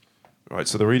Right,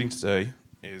 so the reading today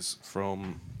is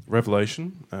from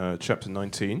Revelation, chapter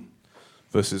 19,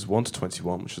 verses 1 to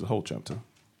 21, which is the whole chapter.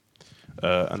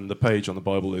 And the page on the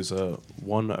Bible is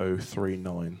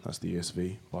 1039. That's the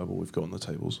ESV Bible we've got on the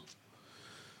tables.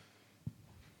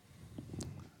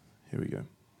 Here we go.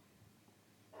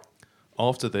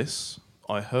 After this,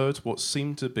 I heard what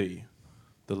seemed to be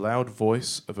the loud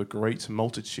voice of a great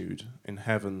multitude in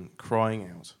heaven crying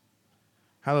out,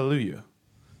 "Hallelujah!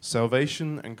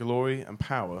 Salvation and glory and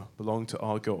power belong to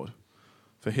our God,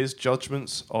 for his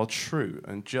judgments are true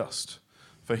and just,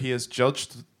 for he has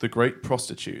judged the great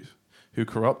prostitute who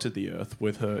corrupted the earth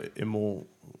with her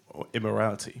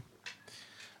immorality,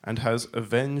 and has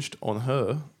avenged on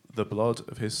her the blood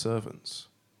of his servants."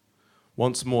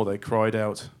 Once more they cried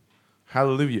out,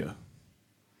 "Hallelujah!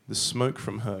 The smoke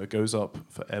from her goes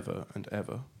up forever and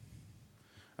ever."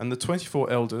 And the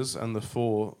 24 elders and the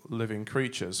 4 living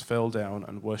creatures fell down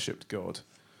and worshipped God,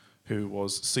 who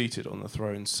was seated on the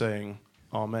throne, saying,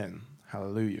 "Amen,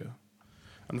 Hallelujah."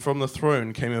 And from the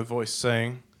throne came a voice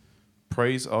saying,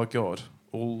 "Praise our God,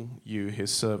 all you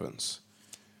his servants,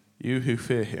 you who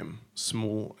fear him,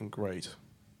 small and great."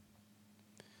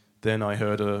 Then I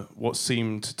heard what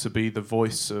seemed to be the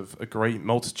voice of a great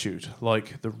multitude,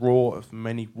 like the roar of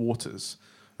many waters,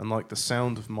 and like the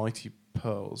sound of mighty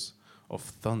peals,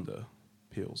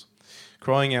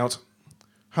 crying out,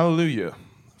 "Hallelujah,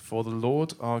 for the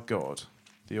Lord our God,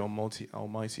 the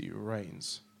Almighty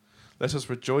reigns. Let us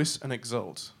rejoice and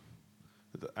exult,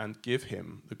 and give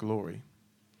him the glory.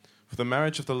 For the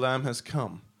marriage of the Lamb has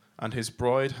come, and his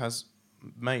bride has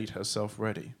made herself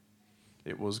ready.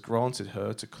 It was granted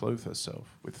her to clothe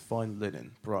herself with fine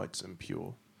linen, bright and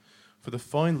pure. For the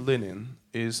fine linen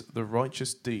is the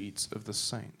righteous deeds of the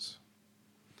saints."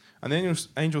 And the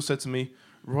angel said to me,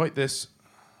 "Write this,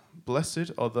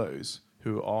 blessed are those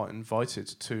who are invited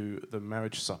to the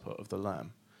marriage supper of the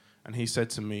Lamb." And he said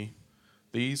to me,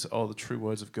 "These are the true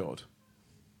words of God."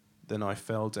 Then I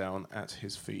fell down at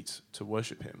his feet to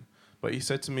worship him. But he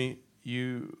said to me,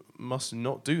 "You must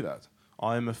not do that.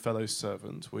 I am a fellow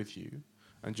servant with you,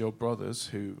 and your brothers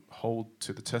who hold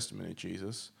to the testimony of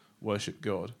Jesus worship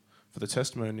God. For the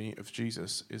testimony of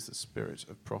Jesus is the spirit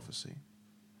of prophecy."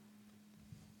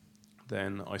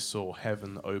 Then I saw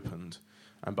heaven opened,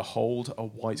 and behold, a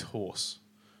white horse.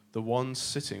 The one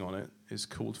sitting on it is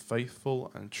called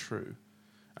Faithful and True,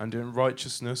 and in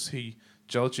righteousness he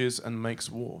judges and makes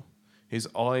war. His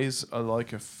eyes are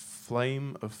like a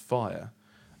flame of fire,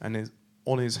 and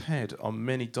on his head are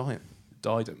many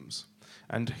diadems,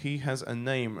 and he has a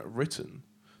name written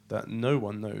that no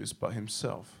one knows but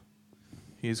himself.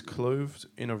 He is clothed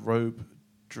in a robe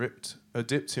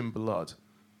dipped in blood,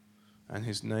 and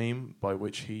his name by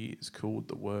which he is called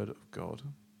the Word of God.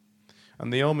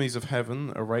 And the armies of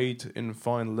heaven, arrayed in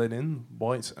fine linen,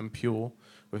 white and pure,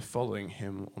 were following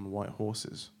him on white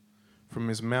horses. From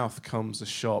his mouth comes a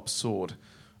sharp sword,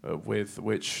 with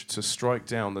which to strike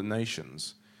down the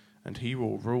nations, and he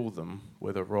will rule them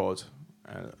with a rod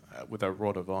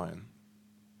of iron.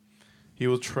 He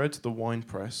will tread the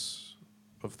winepress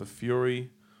of the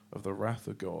fury of the wrath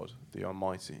of God, the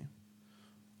Almighty.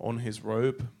 On his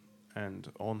robe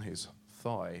and on his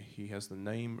thigh he has the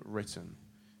name written,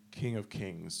 King of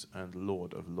Kings and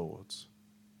Lord of Lords.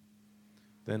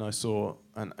 Then I saw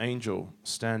an angel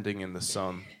standing in the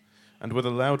sun, and with a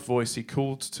loud voice he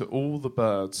called to all the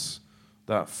birds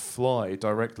that fly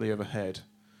directly overhead,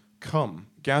 "Come,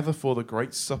 gather for the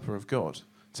great supper of God,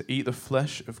 to eat the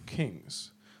flesh of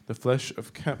kings, the flesh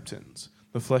of captains,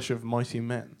 the flesh of mighty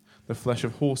men, the flesh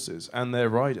of horses and their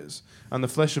riders, and the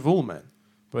flesh of all men,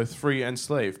 both free and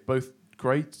slave, both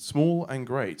great, small and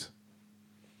great."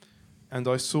 And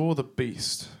I saw the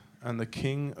beast and the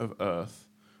king of earth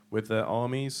with their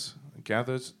armies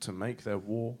gathered to make their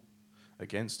war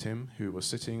against him who was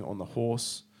sitting on the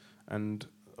horse and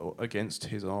against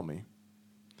his army.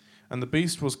 And the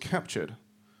beast was captured,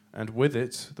 and with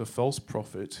it the false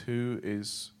prophet who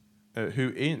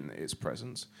in its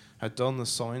presence had done the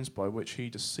signs by which he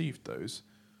deceived those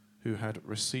who had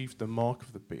received the mark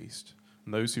of the beast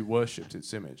and those who worshipped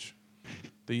its image.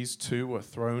 These 2 were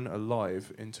thrown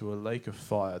alive into a lake of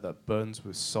fire that burns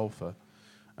with sulfur,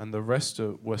 and the rest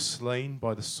were slain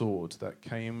by the sword that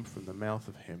came from the mouth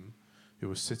of him who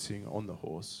was sitting on the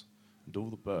horse, and all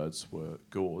the birds were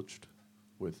gorged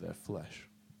with their flesh.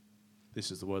 This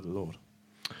is the word of the Lord.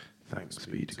 Thanks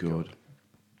be to God.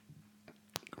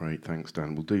 Great, thanks,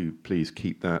 Dan. Please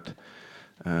keep that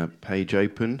page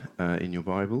open in your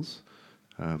Bibles.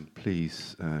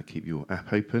 Please keep your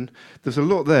app open. There's a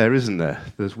lot there, isn't there?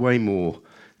 There's way more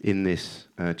in this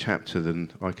chapter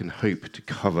than I can hope to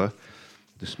cover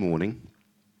this morning.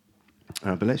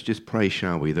 But let's just pray,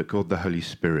 shall we, that God the Holy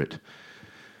Spirit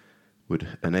would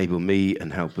enable me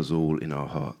and help us all in our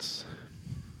hearts.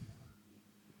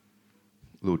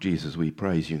 Lord Jesus, we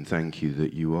praise you and thank you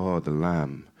that you are the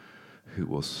Lamb who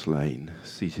was slain,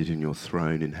 seated in your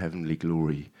throne in heavenly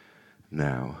glory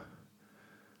now.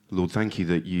 Lord, thank you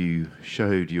that you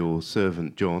showed your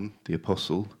servant John, the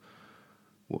apostle,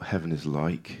 what heaven is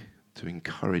like, to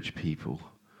encourage people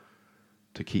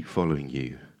to keep following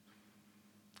you.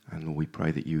 And Lord, we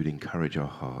pray that you would encourage our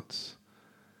hearts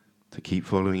to keep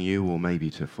following you, or maybe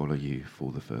to follow you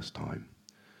for the first time.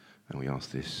 And we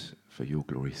ask this for your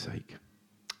glory's sake.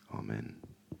 Amen.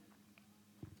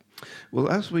 Well,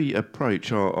 as we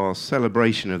approach our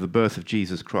celebration of the birth of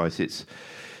Jesus Christ,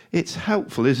 it's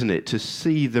helpful, isn't it, to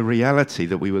see the reality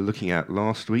that we were looking at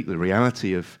last week, the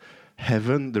reality of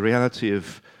heaven, the reality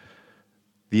of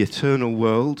the eternal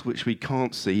world, which we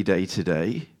can't see day to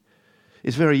day.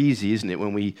 It's very easy, isn't it,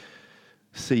 when we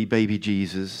see baby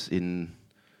Jesus in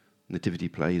nativity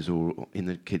plays or in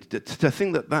the kids, to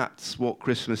think that that's what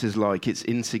Christmas is like. It's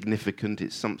insignificant.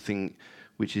 It's something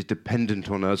which is dependent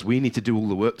on us. We need to do all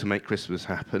the work to make Christmas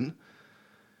happen.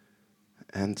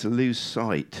 And to lose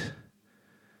sight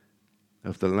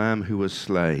of the Lamb who was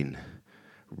slain,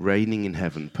 reigning in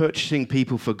heaven, purchasing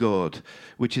people for God,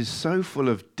 which is so full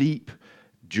of deep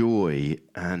joy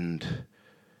and,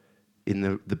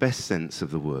 in the best sense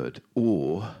of the word,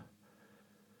 awe.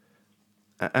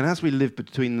 And as we live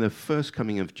between the first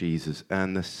coming of Jesus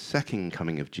and the second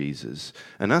coming of Jesus,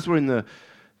 and as we're in the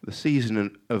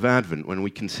season of Advent, when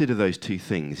we consider those two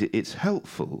things, it's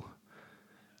helpful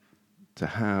to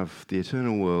have the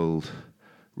eternal world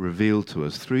revealed to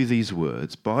us through these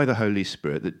words by the Holy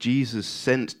Spirit that Jesus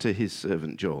sent to his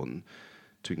servant John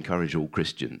to encourage all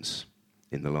Christians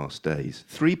in the last days.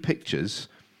 Three pictures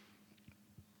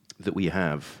that we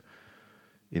have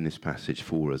in this passage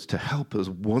for us to help us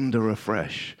wonder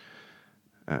afresh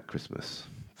at Christmas.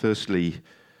 Firstly,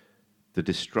 the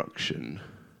destruction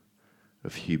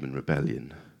of human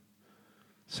rebellion.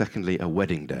 Secondly, a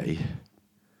wedding day.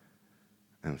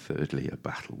 And thirdly, a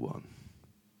battle won.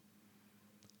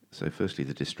 So firstly,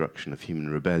 the destruction of human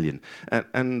rebellion.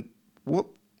 And what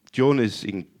John is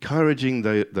encouraging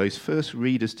those first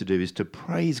readers to do is to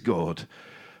praise God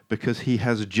because he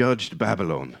has judged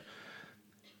Babylon.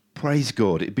 Praise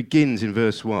God. It begins in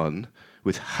verse 1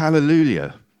 with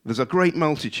hallelujah. There's a great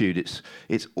multitude.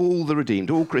 It's all the redeemed,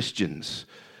 all Christians,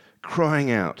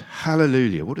 crying out,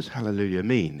 hallelujah. What does hallelujah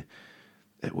mean?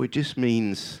 It just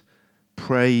means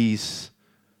praise,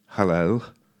 hallel,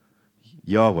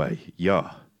 Yahweh,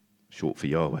 Yah, short for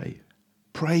Yahweh.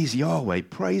 Praise Yahweh.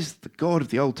 Praise the God of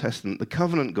the Old Testament, the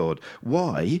covenant God.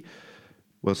 Why?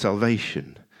 Well,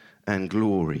 salvation and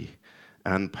glory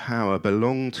and power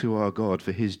belong to our God,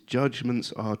 for his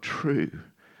judgments are true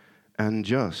and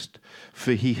just.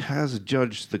 For he has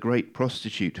judged the great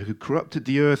prostitute who corrupted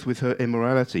the earth with her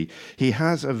immorality. He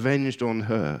has avenged on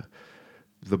her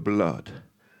the blood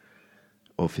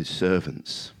of his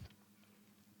servants.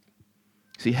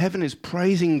 See, heaven is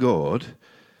praising God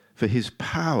for his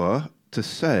power to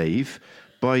save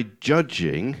by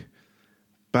judging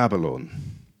Babylon.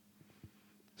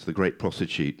 It's the great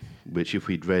prostitute, which if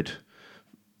we'd read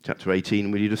chapter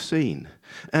 18, we'd have seen.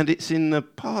 And it's in the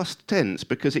past tense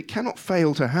because it cannot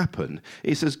fail to happen.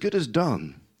 It's as good as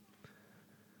done.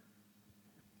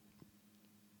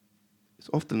 It's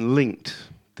often linked,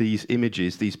 these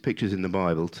images, these pictures in the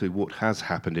Bible, to what has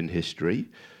happened in history.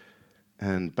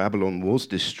 And Babylon was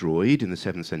destroyed in the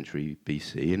 7th century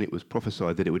BC, and it was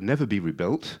prophesied that it would never be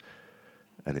rebuilt,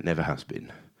 and it never has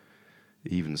been.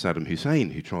 Even Saddam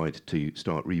Hussein, who tried to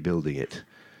start rebuilding it,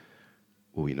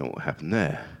 well, we know what happened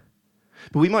there.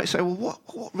 But we might say, well,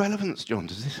 what relevance, John,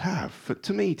 does this have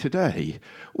to me today?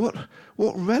 What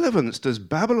relevance does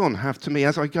Babylon have to me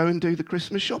as I go and do the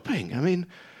Christmas shopping? I mean,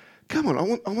 come on,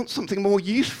 I want something more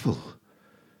useful.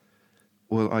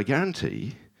 Well, I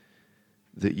guarantee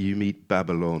that you meet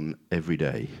Babylon every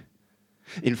day.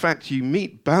 In fact, you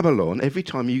meet Babylon every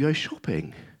time you go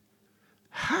shopping.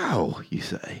 How, you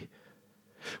say?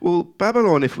 Well,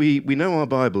 Babylon, if we know our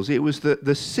Bibles, it was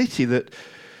the city that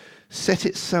set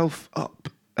itself up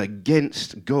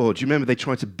against God. You remember they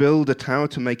tried to build a tower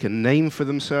to make a name for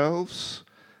themselves,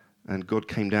 and God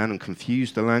came down and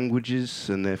confused the languages,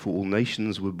 and therefore all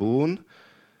nations were born.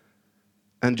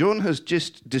 And John has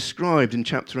just described in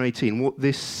chapter 18 what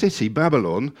this city,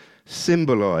 Babylon,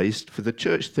 symbolized for the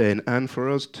church then and for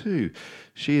us too.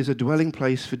 She is a dwelling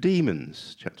place for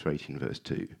demons, chapter 18, verse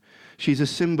 2. She's a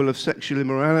symbol of sexual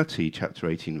immorality, chapter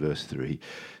 18, verse 3.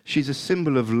 She's a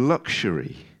symbol of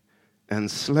luxury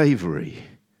and slavery,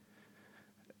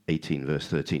 18, verse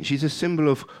 13. She's a symbol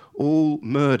of all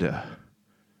murder,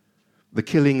 the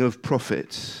killing of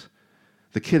prophets,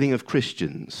 the killing of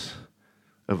Christians,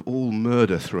 of all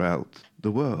murder throughout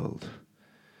the world.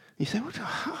 You say, well,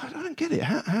 I don't get it.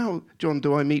 How, John,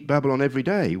 do I meet Babylon every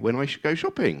day when I go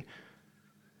shopping?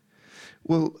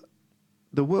 Well,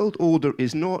 the world order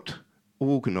is not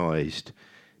organized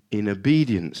in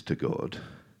obedience to God,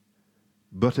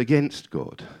 but against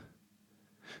God.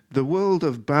 The world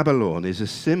of Babylon is a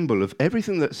symbol of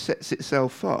everything that sets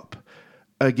itself up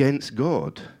against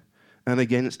God and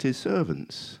against his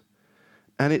servants.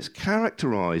 And it's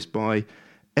characterized by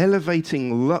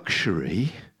elevating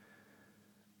luxury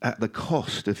at the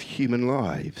cost of human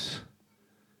lives.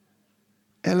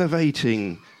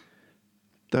 Elevating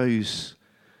those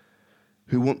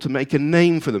who want to make a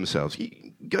name for themselves. You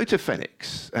go to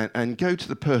Phoenix and go to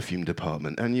the perfume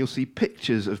department and you'll see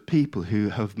pictures of people who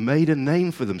have made a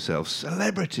name for themselves,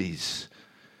 celebrities.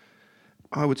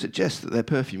 I would suggest that their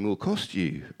perfume will cost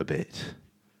you a bit.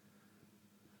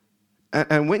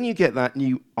 And when you get that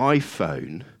new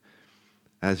iPhone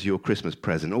as your Christmas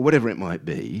present, or whatever it might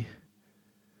be,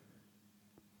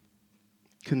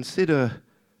 consider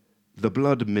the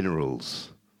blood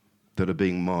minerals that are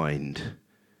being mined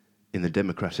in the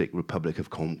Democratic Republic of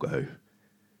Congo,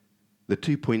 the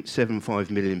 2.75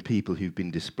 million people who've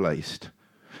been displaced,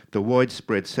 the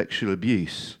widespread sexual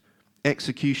abuse,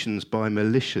 executions by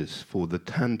militias for the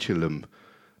tantalum,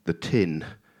 the tin,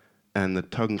 and the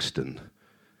tungsten,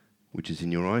 which is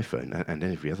in your iPhone and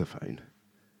every other phone.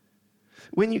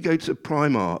 When you go to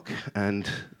Primark and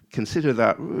consider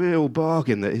that real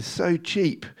bargain that is so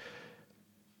cheap,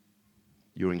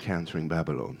 you're encountering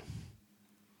Babylon.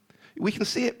 We can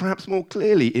see it perhaps more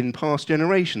clearly in past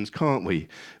generations, can't we?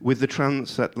 With the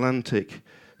transatlantic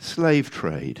slave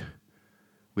trade,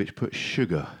 which put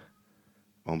sugar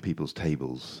on people's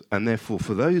tables. And therefore,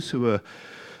 for those who were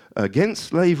against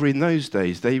slavery in those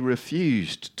days, they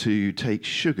refused to take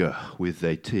sugar with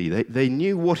their tea. They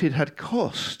knew what it had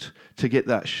cost to get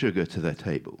that sugar to their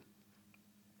table.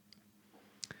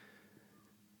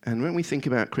 And when we think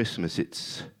about Christmas,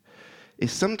 it's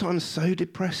sometimes so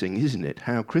depressing, isn't it?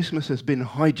 How Christmas has been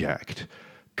hijacked,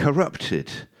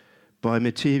 corrupted by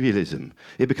materialism.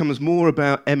 It becomes more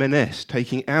about M&S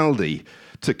taking Aldi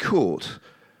to court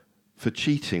for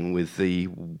cheating with the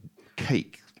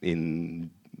cake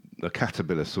in a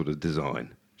caterpillar sort of design.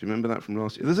 Do you remember that from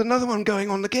last year? There's another one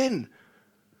going on again.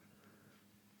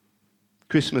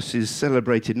 Christmas is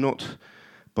celebrated not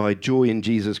by joy in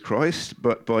Jesus Christ,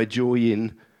 but by joy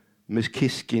in Miss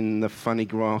Kiskin the funny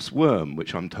grass worm,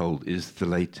 which I'm told is the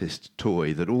latest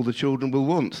toy that all the children will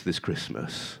want this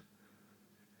Christmas.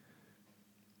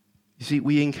 You see,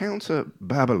 we encounter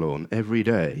Babylon every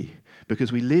day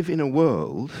because we live in a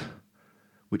world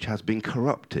which has been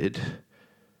corrupted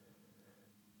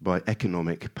by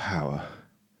economic power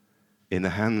in the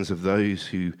hands of those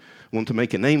who want to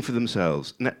make a name for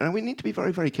themselves. Now we need to be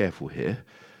very, very careful here.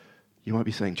 You might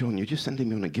be saying, John, you're just sending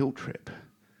me on a guilt trip.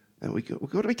 And we've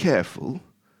got to be careful,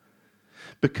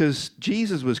 because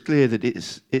Jesus was clear that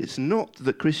it's not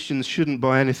that Christians shouldn't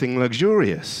buy anything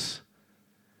luxurious.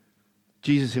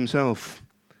 Jesus himself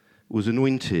was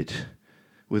anointed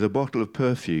with a bottle of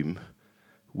perfume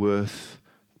worth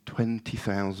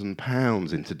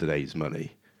 £20,000 into today's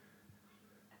money.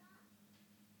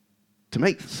 To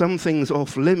make some things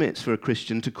off limits for a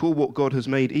Christian, to call what God has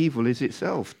made evil is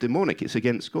itself demonic, it's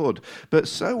against God. But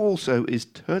so also is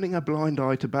turning a blind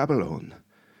eye to Babylon,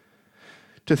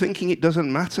 to thinking it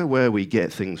doesn't matter where we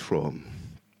get things from.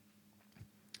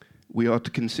 We are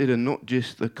to consider not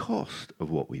just the cost of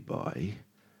what we buy,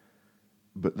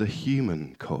 but the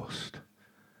human cost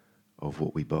of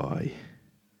what we buy.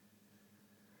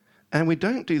 And we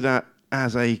don't do that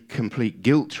as a complete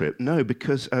guilt trip. No,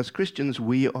 because as Christians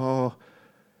we are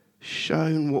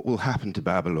shown what will happen to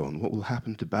Babylon. What will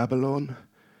happen to Babylon?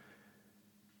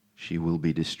 She will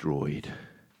be destroyed,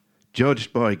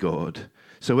 judged by God.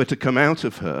 So we're to come out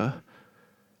of her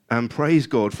and praise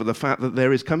God for the fact that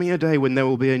there is coming a day when there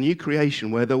will be a new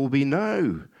creation where there will be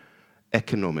no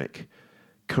economic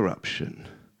corruption,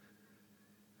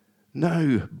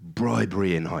 no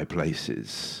bribery in high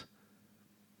places.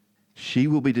 She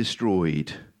will be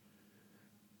destroyed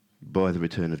by the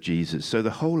return of Jesus. So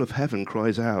the whole of heaven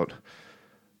cries out,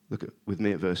 look with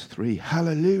me at verse 3,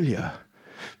 hallelujah.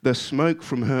 The smoke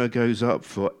from her goes up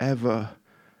forever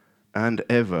and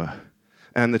ever.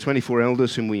 And the 24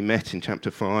 elders whom we met in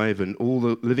chapter 5 and all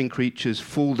the living creatures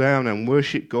fall down and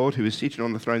worship God who is seated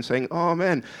on the throne, saying,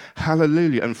 Amen,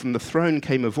 hallelujah. And from the throne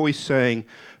came a voice saying,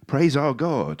 praise our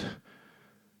God.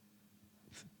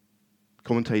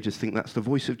 Commentators think that's the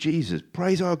voice of Jesus.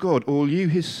 Praise our God, all you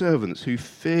his servants who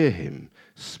fear him,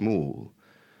 small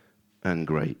and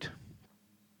great.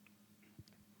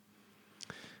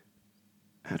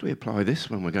 How do we apply this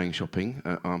when we're going shopping?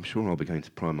 I'm sure I'll be going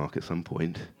to Primark at some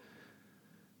point.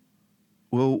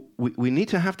 Well, we need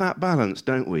to have that balance,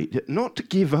 don't we? Not to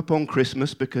give up on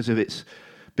Christmas because of its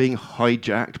being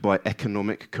hijacked by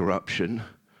economic corruption.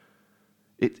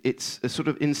 It's a sort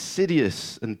of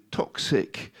insidious and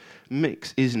toxic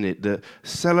mix, isn't it? The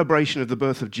celebration of the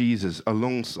birth of Jesus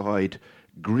alongside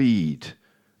greed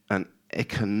and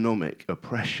economic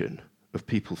oppression of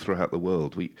people throughout the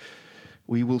world.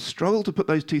 We will struggle to put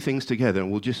those two things together,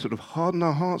 and we'll just sort of harden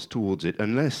our hearts towards it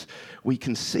unless we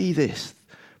can see this.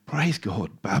 Praise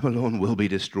God, Babylon will be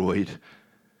destroyed.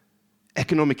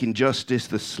 Economic injustice,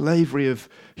 the slavery of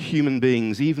human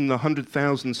beings, even the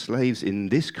 100,000 slaves in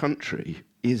this country,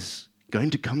 is going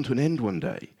to come to an end one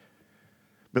day.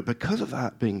 But because of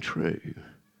that being true,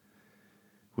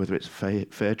 whether it's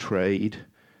fair trade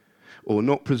or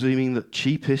not presuming that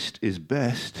cheapest is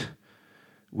best,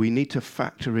 we need to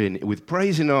factor in, with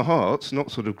praise in our hearts,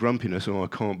 not sort of grumpiness, oh, I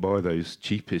can't buy those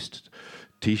cheapest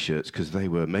T-shirts because they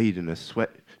were made in a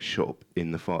sweatshop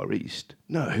in the Far East.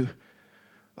 No.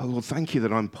 Oh, Lord, thank you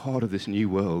that I'm part of this new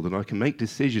world and I can make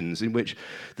decisions in which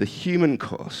the human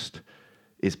cost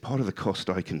is part of the cost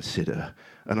I consider.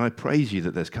 And I praise you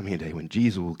that there's coming a day when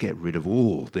Jesus will get rid of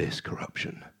all this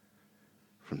corruption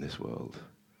from this world.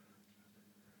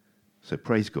 So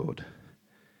praise God.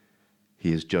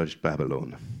 He has judged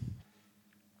Babylon.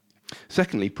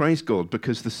 Secondly, praise God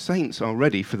because the saints are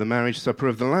ready for the marriage supper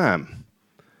of the Lamb.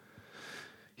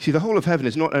 You see, the whole of heaven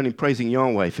is not only praising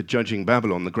Yahweh for judging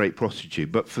Babylon, the great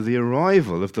prostitute, but for the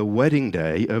arrival of the wedding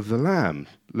day of the Lamb.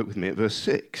 Look with me at verse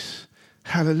 6.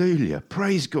 Hallelujah.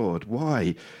 Praise God.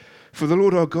 Why? For the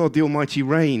Lord our God, the Almighty,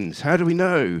 reigns. How do we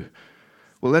know?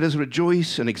 Well, let us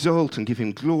rejoice and exult and give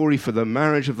him glory, for the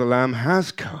marriage of the Lamb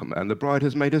has come, and the bride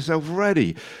has made herself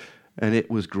ready. And it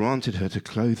was granted her to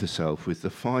clothe herself with the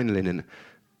fine linen,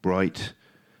 bright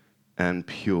and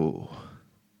pure.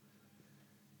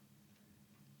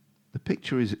 The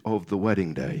picture is of the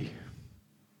wedding day.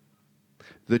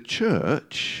 The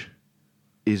church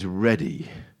is ready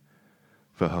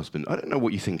for husband. I don't know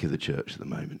what you think of the church at the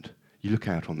moment. You look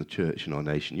out on the church in our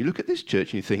nation. You look at this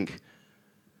church and you think,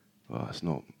 oh, it's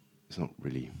not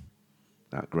really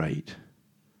that great.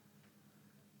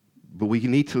 But we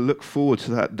need to look forward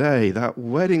to that day, that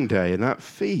wedding day and that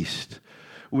feast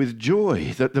with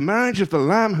joy that the marriage of the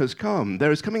Lamb has come.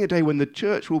 There is coming a day when the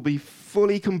church will be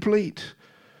fully complete.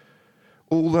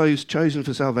 All those chosen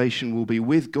for salvation will be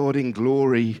with God in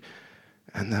glory,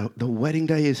 and the wedding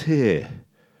day is here.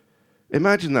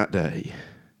 Imagine that day.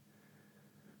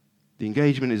 The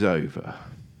engagement is over,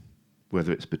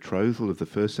 whether it's betrothal of the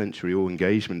first century or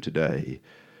engagement today,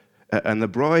 and the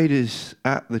bride is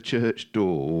at the church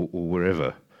door or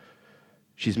wherever.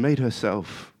 She's made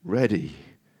herself ready.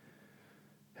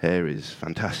 Hair is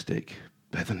fantastic,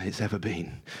 better than it's ever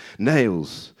been.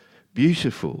 Nails,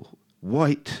 beautiful,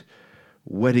 white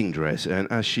wedding dress, and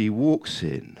as she walks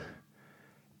in,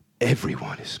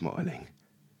 everyone is smiling.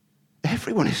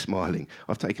 Everyone is smiling.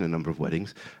 I've taken a number of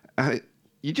weddings.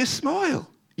 You just smile.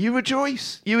 You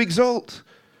rejoice. You exult.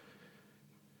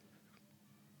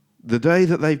 The day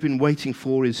that they've been waiting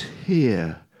for is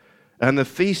here, and the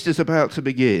feast is about to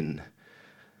begin.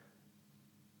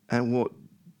 And what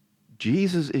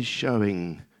Jesus is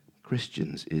showing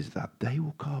Christians is that day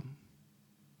will come.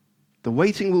 The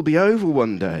waiting will be over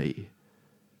one day.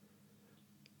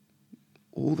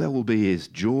 All there will be is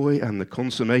joy and the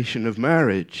consummation of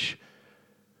marriage.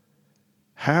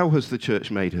 How has the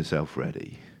church made herself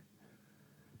ready?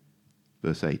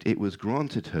 Verse 8, it was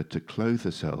granted her to clothe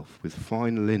herself with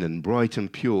fine linen, bright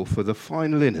and pure, for the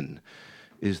fine linen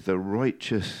is the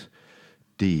righteous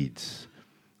deeds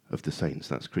of the saints.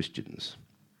 That's Christians.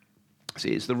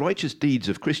 See, it's the righteous deeds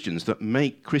of Christians that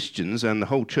make Christians and the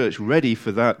whole church ready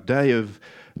for that day of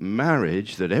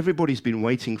marriage that everybody's been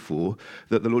waiting for,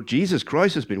 that the Lord Jesus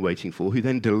Christ has been waiting for, who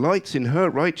then delights in her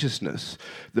righteousness,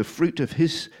 the fruit of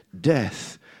his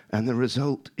death, and the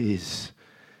result is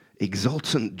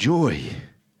exultant joy.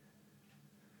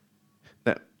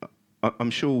 Now,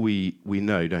 I'm sure we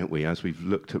know, don't we, as we've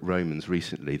looked at Romans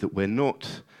recently, that we're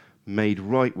not made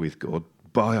right with God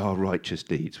by our righteous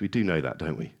deeds. We do know that,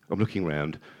 don't we? I'm looking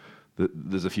around.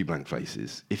 There's a few blank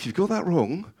faces. If you've got that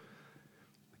wrong,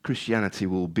 Christianity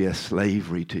will be a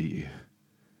slavery to you.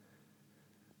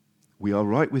 We are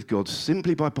right with God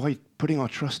simply by putting our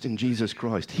trust in Jesus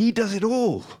Christ. He does it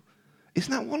all.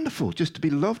 Isn't that wonderful? Just to be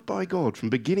loved by God from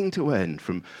beginning to end,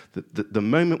 from the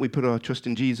moment we put our trust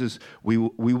in Jesus, we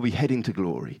will be heading to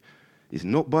glory. It's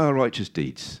not by our righteous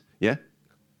deeds. Yeah?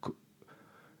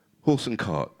 Horse and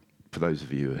cart, for those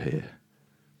of you who are here.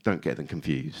 Don't get them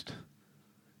confused.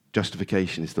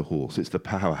 Justification is the horse. It's the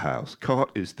powerhouse.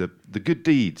 Cart is the good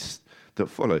deeds that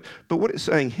follow. But what it's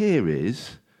saying here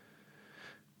is,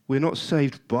 we're not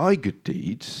saved by good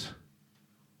deeds,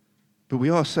 but we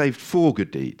are saved for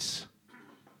good deeds.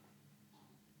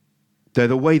 They're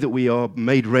the way that we are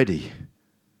made ready.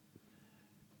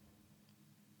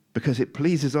 Because it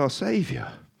pleases our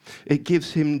Saviour. It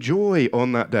gives him joy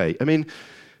on that day. I mean,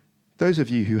 those of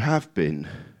you who have been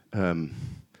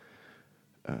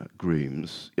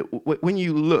grooms, when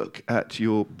you look at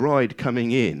your bride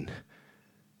coming in,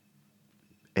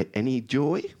 any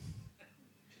joy?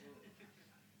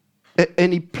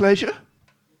 Any pleasure?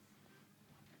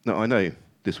 No, I know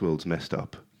this world's messed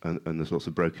up and there's lots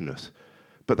of brokenness.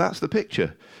 But that's the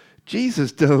picture.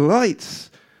 Jesus delights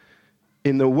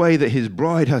in the way that his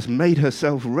bride has made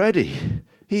herself ready.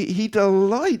 He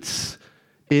delights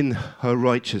in her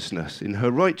righteousness, in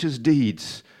her righteous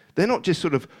deeds. They're not just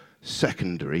sort of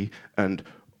secondary and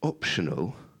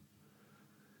optional.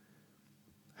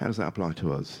 How does that apply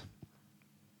to us?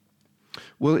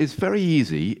 Well, it's very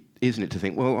easy, isn't it, to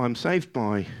think, well, I'm saved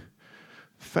by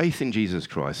faith in Jesus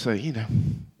Christ, so,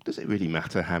 does it really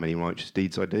matter how many righteous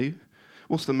deeds I do?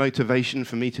 What's the motivation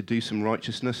for me to do some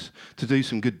righteousness, to do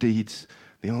some good deeds?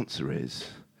 The answer is,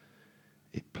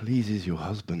 it pleases your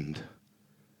husband.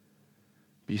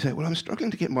 But you say, well, I'm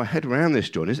struggling to get my head around this,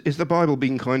 John. Is the Bible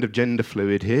being kind of gender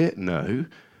fluid here? No.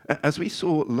 As we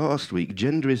saw last week,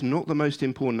 gender is not the most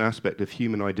important aspect of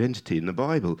human identity in the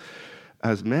Bible.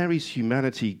 As Mary's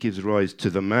humanity gives rise to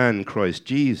the man Christ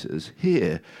Jesus,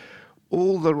 here,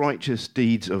 all the righteous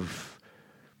deeds of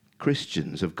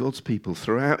Christians, of God's people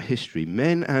throughout history,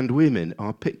 men and women,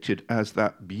 are pictured as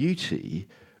that beauty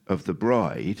of the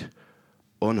bride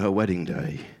on her wedding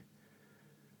day.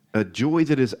 A joy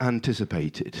that is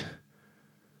anticipated.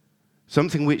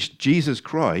 Something which Jesus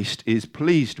Christ is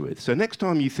pleased with. So next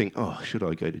time you think, oh, should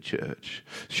I go to church?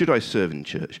 Should I serve in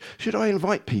church? Should I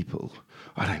invite people?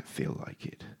 I don't feel like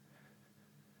it.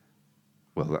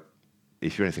 Well,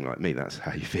 if you're anything like me, that's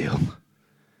how you feel.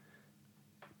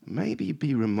 Maybe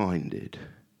be reminded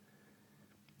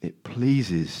it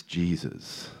pleases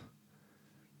Jesus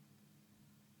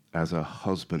as a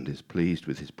husband is pleased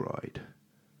with his bride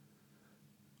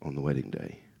on the wedding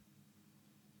day.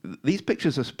 These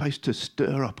pictures are supposed to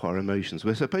stir up our emotions.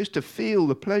 We're supposed to feel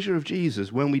the pleasure of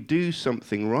Jesus when we do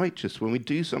something righteous, when we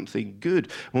do something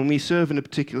good, when we serve in a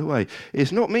particular way.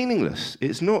 It's not meaningless.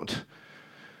 It's not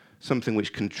something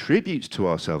which contributes to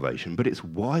our salvation, but it's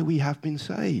why we have been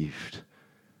saved.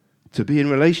 To be in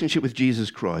relationship with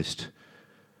Jesus Christ.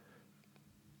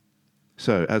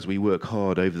 So, as we work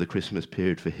hard over the Christmas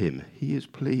period for him, he is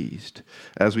pleased.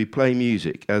 As we play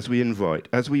music, as we invite,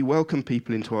 as we welcome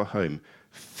people into our home,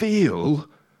 feel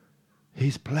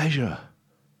his pleasure.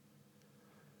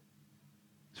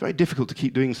 It's very difficult to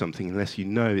keep doing something unless you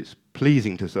know it's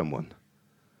pleasing to someone,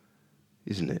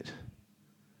 isn't it?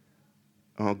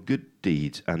 Our good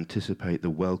deeds anticipate the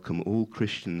welcome all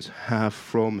Christians have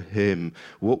from him.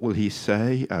 What will he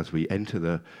say as we enter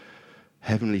the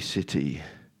heavenly city?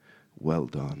 Well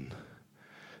done,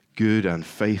 good and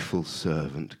faithful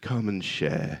servant. Come and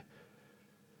share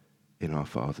in our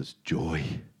Father's joy.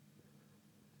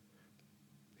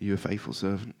 Are you a faithful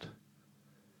servant?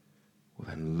 Well,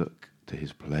 then look to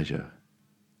his pleasure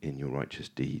in your righteous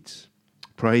deeds.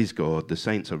 Praise God, the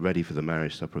saints are ready for the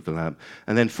marriage supper of the Lamb.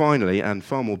 And then finally, and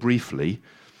far more briefly,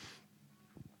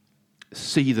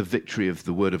 see the victory of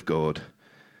the Word of God,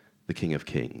 the King of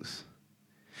Kings.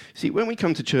 See, when we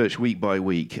come to church week by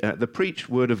week, the preached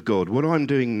Word of God, what I'm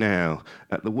doing now,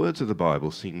 the words of the Bible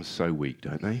seem so weak,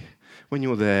 don't they? When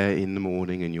you're there in the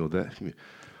morning and you're there,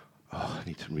 oh, I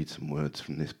need to read some words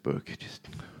from this book.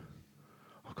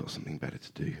 I've got something better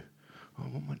to do. Oh,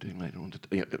 what am I doing later on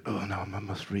today? Oh, no, I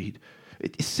must read.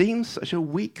 It seems such a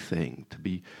weak thing to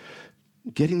be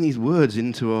getting these words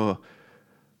into our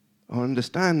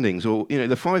understandings, or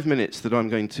the 5 minutes that I'm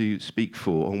going to speak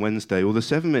for on Wednesday, or the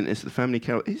 7 minutes of the family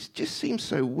carol. It just seems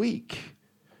so weak.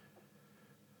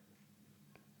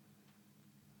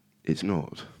 It's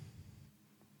not.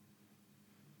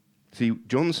 See,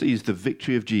 John sees the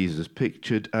victory of Jesus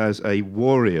pictured as a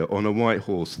warrior on a white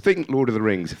horse. Think Lord of the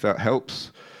Rings, if that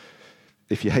helps.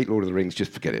 If you hate Lord of the Rings,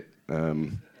 just forget it.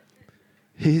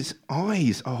 His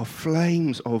eyes are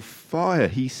flames of fire.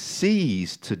 He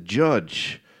sees to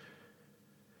judge.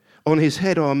 On his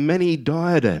head are many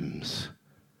diadems.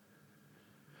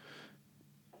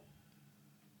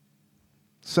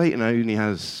 Satan only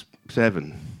has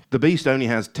 7. The beast only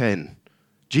has 10.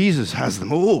 Jesus has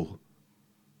them all.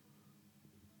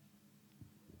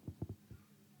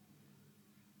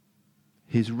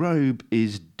 His robe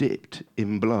is dipped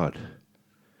in blood.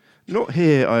 Not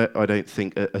here, I don't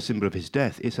think, a symbol of his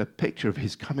death. It's a picture of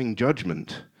his coming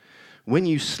judgment. When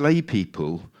you slay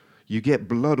people, you get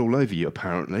blood all over you,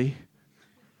 apparently.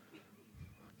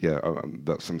 Yeah,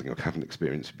 that's something I haven't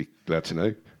experienced. Be glad to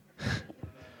know.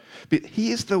 But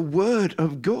he is the Word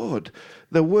of God.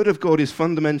 The Word of God is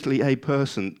fundamentally a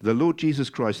person, the Lord Jesus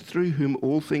Christ, through whom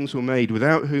all things were made,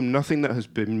 without whom nothing that has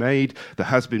been made,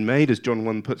 as John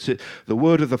 1 puts it, the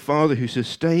Word of the Father who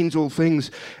sustains all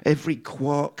things. Every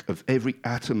quark of every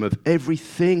atom of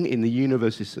everything in the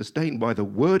universe is sustained by the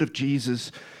Word of Jesus,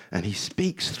 and he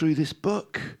speaks through this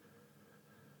book.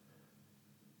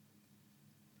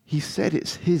 He said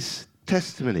it's his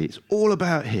testimony. It's all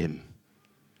about him.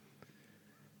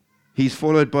 He's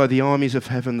followed by the armies of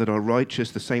heaven that are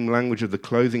righteous, the same language of the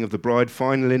clothing of the bride,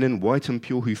 fine linen, white and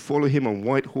pure, who follow him on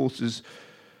white horses.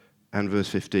 And verse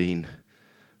 15,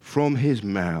 from his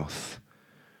mouth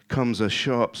comes a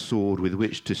sharp sword with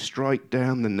which to strike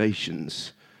down the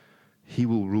nations. He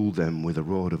will rule them with a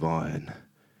rod of iron.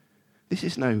 This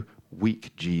is no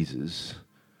weak Jesus,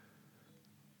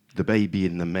 the baby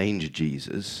in the manger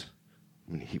Jesus.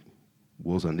 I mean, he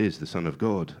was and is the Son of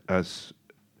God, as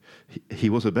he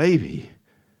was a baby.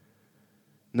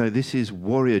 No, this is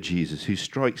warrior Jesus who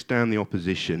strikes down the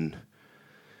opposition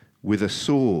with a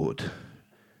sword,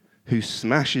 who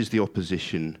smashes the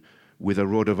opposition with a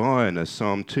rod of iron, as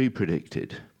Psalm 2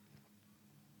 predicted.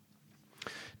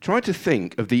 Try to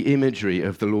think of the imagery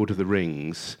of the Lord of the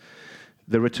Rings,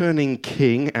 the returning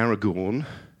king, Aragorn,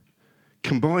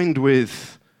 combined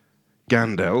with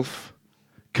Gandalf,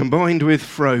 combined with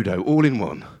Frodo, all in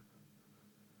one.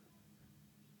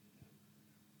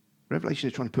 Revelation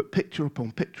is trying to put picture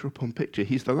upon picture upon picture.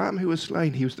 He's the Lamb who was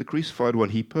slain. He was the crucified one.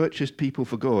 He purchased people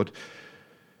for God.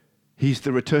 He's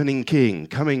the returning king,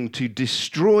 coming to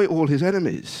destroy all his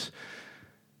enemies.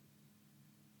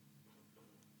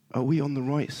 Are we on the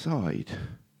right side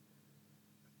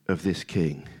of this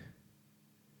king?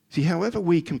 See, however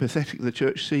weak and pathetic the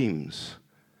church seems,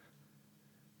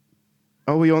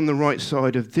 are we on the right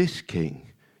side of this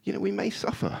king? You know, we may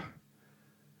suffer.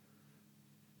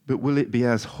 But will it be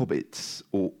as hobbits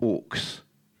or orcs?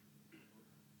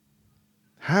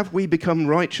 Have we become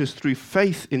righteous through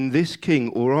faith in this king,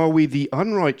 or are we the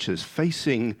unrighteous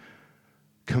facing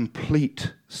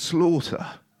complete slaughter?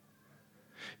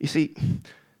 You see,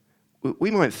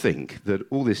 we might think that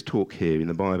all this talk here in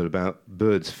the Bible about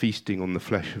birds feasting on the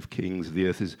flesh of kings of the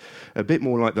earth is a bit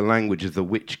more like the language of the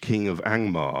witch king of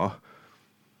Angmar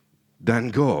than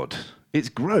God. It's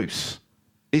gross.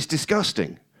 It's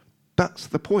disgusting. That's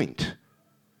the point.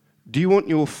 Do you want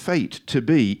your fate to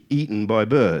be eaten by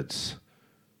birds?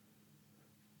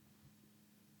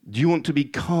 Do you want to be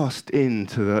cast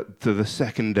into the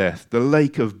second death, the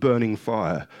lake of burning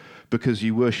fire, because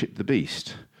you worship the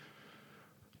beast?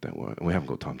 Don't worry, we haven't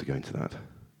got time to go into that.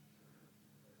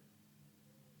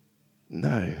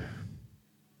 No.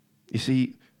 You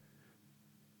see,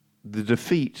 the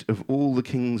defeat of all the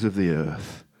kings of the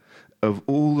earth, of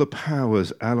all the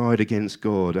powers allied against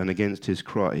God and against his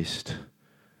Christ,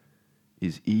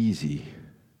 is easy.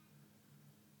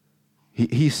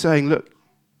 He's saying, look,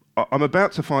 I'm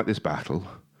about to fight this battle,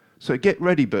 so get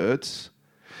ready, birds.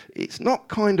 It's not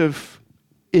kind of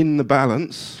in the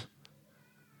balance.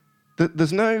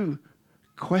 There's no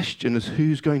question as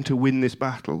who's going to win this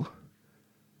battle.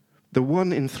 The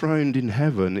one enthroned in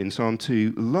heaven in Psalm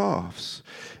 2 laughs.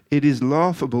 It is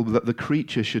laughable that the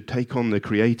creature should take on the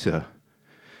Creator.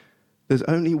 There's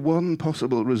only one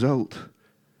possible result.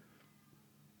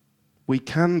 We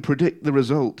can predict the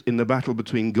result in the battle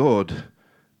between God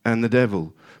and the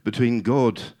devil, between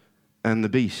God and the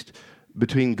beast,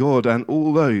 between God and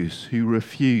all those who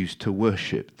refuse to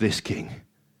worship this king.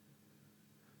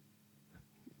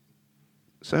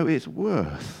 So it's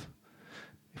worth,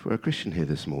 if we're a Christian here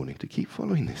this morning, to keep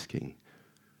following this king,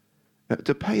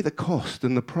 to pay the cost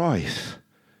and the price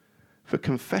for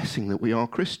confessing that we are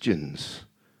Christians.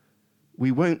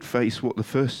 We won't face what the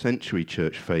first century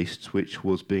church faced, which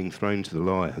was being thrown to the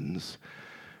lions,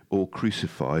 or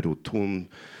crucified, or torn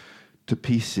to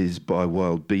pieces by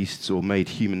wild beasts, or made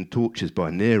human torches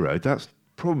by Nero. That's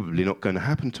probably not going to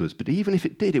happen to us, but even if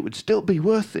it did, it would still be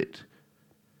worth it,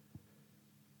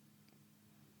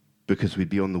 because we'd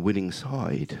be on the winning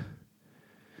side.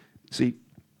 See,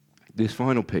 this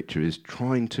final picture is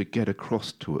trying to get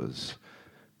across to us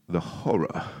the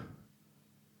horror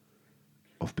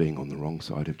of being on the wrong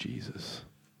side of Jesus.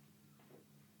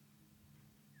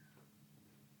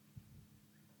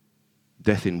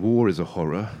 Death in war is a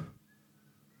horror,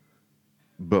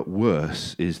 but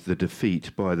worse is the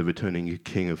defeat by the returning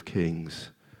King of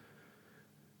Kings,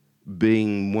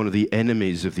 being one of the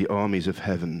enemies of the armies of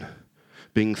heaven,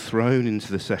 being thrown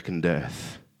into the second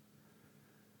death.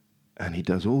 And he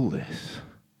does all this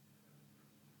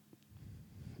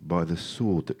by the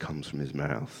sword that comes from his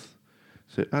mouth.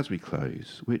 So as we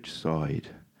close, which side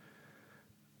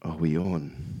are we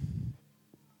on?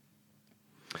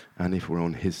 And if we're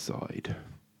on his side,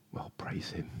 well,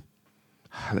 praise him.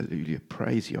 Hallelujah.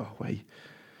 Praise Yahweh.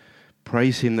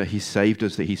 Praise him that he saved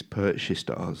us, that he's purchased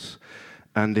us.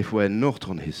 And if we're not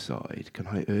on his side, can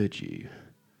I urge you,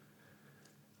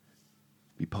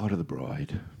 be part of the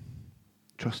bride.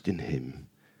 Trust in him.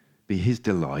 Be his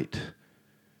delight.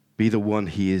 Be the one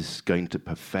he is going to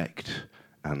perfect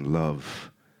and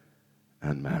love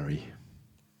and marry.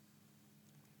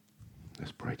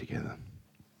 Let's pray together.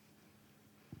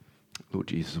 Lord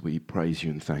Jesus, we praise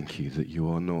you and thank you that you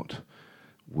are not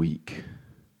weak,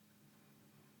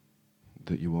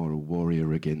 that you are a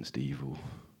warrior against evil,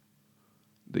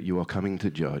 that you are coming to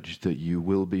judge, that you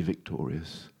will be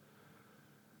victorious,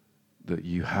 that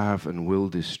you have and will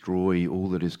destroy all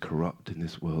that is corrupt in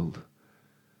this world.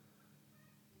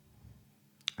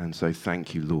 And so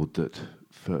thank you, Lord, that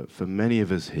for many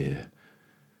of us here,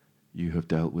 you have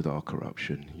dealt with our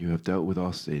corruption. You have dealt with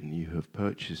our sin. You have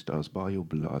purchased us by your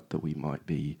blood that we might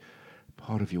be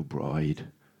part of your bride,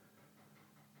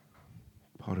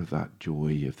 part of that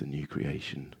joy of the new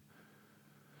creation.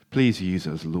 Please use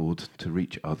us, Lord, to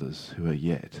reach others who are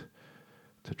yet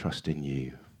to trust in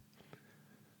you.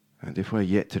 And if we're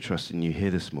yet to trust in you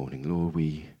here this morning, Lord,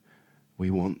 we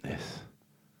want this.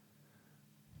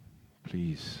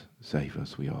 Please save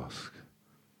us, we ask,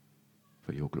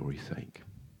 for your glory's sake.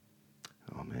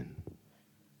 Amen.